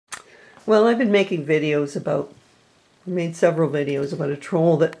Well, I've been making videos about, I made several videos about a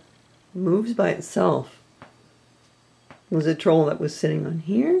troll that moves by itself. It was a troll that was sitting on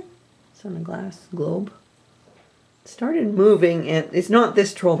here. It's on a glass globe. It started moving, and it's not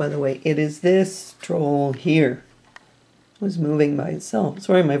this troll, by the way. It is this troll here. It was moving by itself.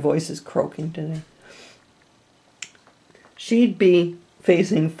 Sorry, my voice is croaking today. She'd be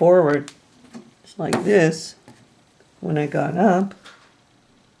facing forward, just like this, when I got up.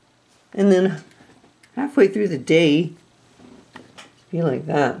 And then halfway through the day, be like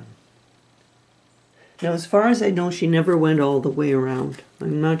that. Now, as far as I know, she never went all the way around.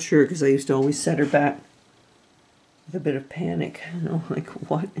 I'm not sure, because I used to always set her back with a bit of panic. You know, like,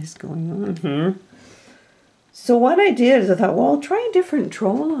 what is going on here? So what I did is I thought, well, I'll try a different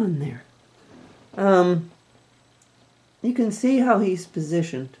troll on there. You can see how he's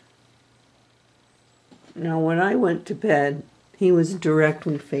positioned. Now, when I went to bed, he was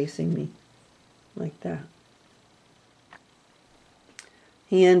directly facing me, like that.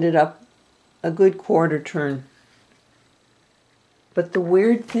 He ended up a good quarter turn. But the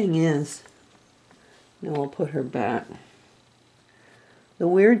weird thing is, now I'll put her back. The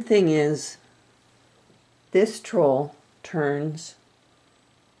weird thing is, this troll turns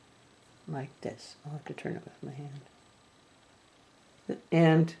like this. I'll have to turn it with my hand.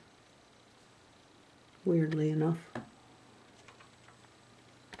 And weirdly enough,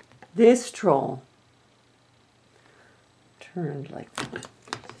 this troll turned like that.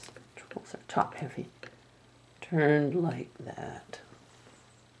 Trolls are top heavy. Turned like that.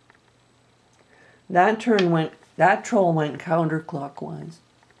 That troll went counterclockwise.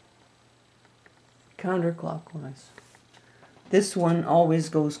 Counterclockwise. This one always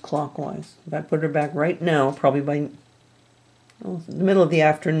goes clockwise. If I put her back right now, probably by the middle of the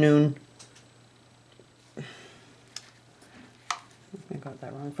afternoon. I got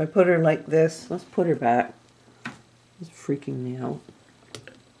that wrong. If I put her like this, let's put her back. It's freaking me out.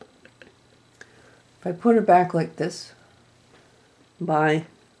 If I put her back like this, by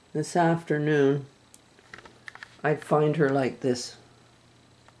this afternoon, I'd find her like this.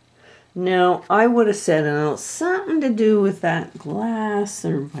 Now, I would have said, oh, something to do with that glass,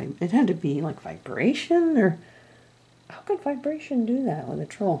 or it had to be like vibration, or how could vibration do that with a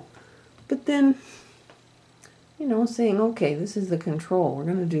troll? But then, you know, saying, okay, this is the control, we're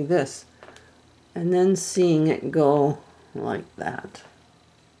going to do this. And then seeing it go like that.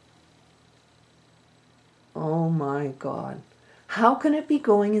 Oh my God. How can it be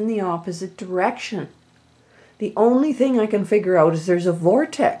going in the opposite direction? The only thing I can figure out is there's a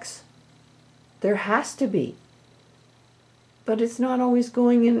vortex. There has to be. But it's not always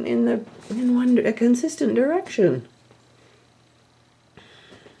going in a consistent direction.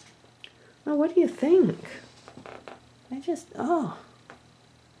 Now, what do you think?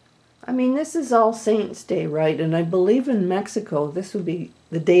 I mean, this is All Saints' Day, right? And I believe in Mexico, this would be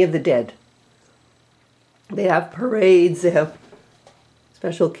the Day of the Dead. They have parades, they have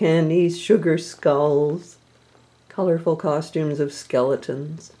special candies, sugar skulls, colorful costumes of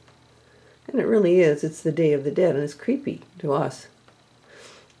skeletons. And it really is, it's the Day of the Dead, and it's creepy to us.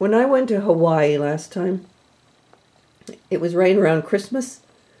 When I went to Hawaii last time, it was right around Christmas.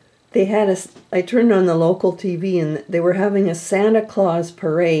 They had I turned on the local TV, and they were having a Santa Claus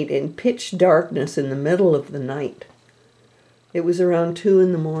parade in pitch darkness in the middle of the night. It was around 2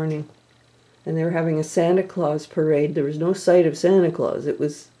 in the morning, and they were having a Santa Claus parade. There was no sight of Santa Claus. It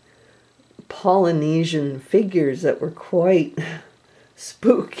was Polynesian figures that were quite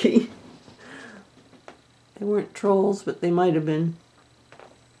spooky. They weren't trolls, but they might have been.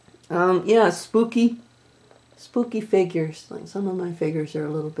 Yeah, spooky figures. Like, some of my figures are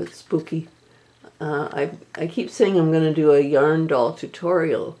a little bit spooky. I keep saying I'm going to do a yarn doll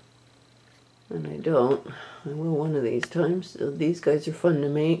tutorial, and I don't. I will one of these times. These guys are fun to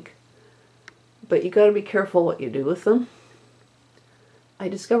make, but you got to be careful what you do with them. I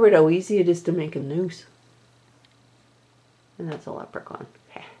discovered how easy it is to make a noose, and that's a leprechaun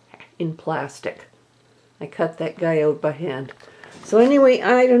in plastic. I cut that guy out by hand. So anyway,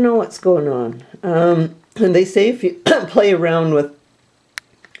 I don't know what's going on. And they say if you play around with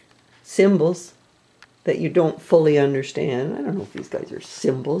symbols that you don't fully understand. I don't know if these guys are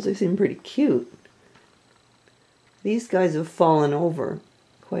symbols. They seem pretty cute. These guys have fallen over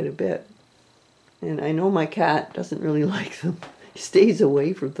quite a bit. And I know my cat doesn't really like them. He stays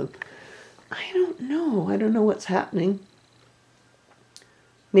away from them. I don't know. I don't know what's happening.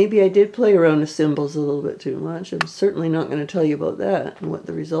 Maybe I did play around with symbols a little bit too much. I'm certainly not going to tell you about that and what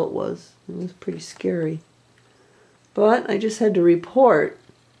the result was. It was pretty scary. But I just had to report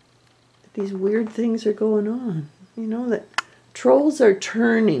that these weird things are going on. You know, that trolls are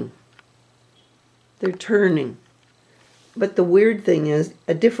turning. They're turning. But the weird thing is,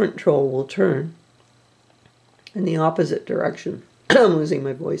 a different troll will turn in the opposite direction. I'm losing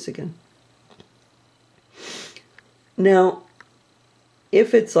my voice again. Now,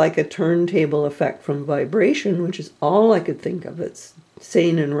 if it's like a turntable effect from vibration, which is all I could think of, it's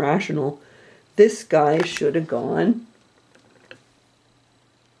sane and rational, this guy should have gone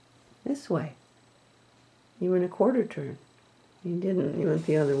this way. He went a quarter turn. He didn't. He went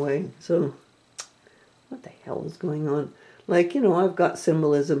the other way. So, what the hell is going on? Like, you know, I've got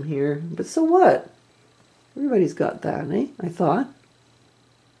symbolism here, but so what? Everybody's got that, eh? I thought.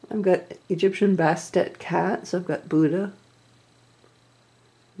 I've got Egyptian Bastet cats. I've got Buddha.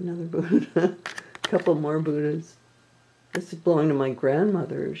 Another Buddha. A couple more Buddhas. This is belonged to my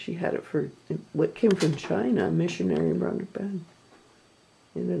grandmother. She had it for, what came from China. A missionary brought it back.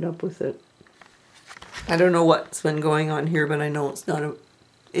 Ended up with it. I don't know what's been going on here, but I know it's not a...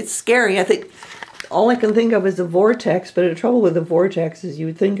 It's scary. I think all I can think of is a vortex, but the trouble with a vortex is you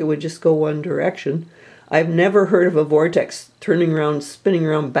would think it would just go one direction. I've never heard of a vortex turning around, spinning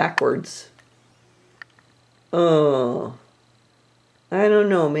around backwards. Oh, I don't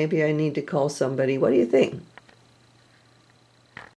know. Maybe I need to call somebody. What do you think?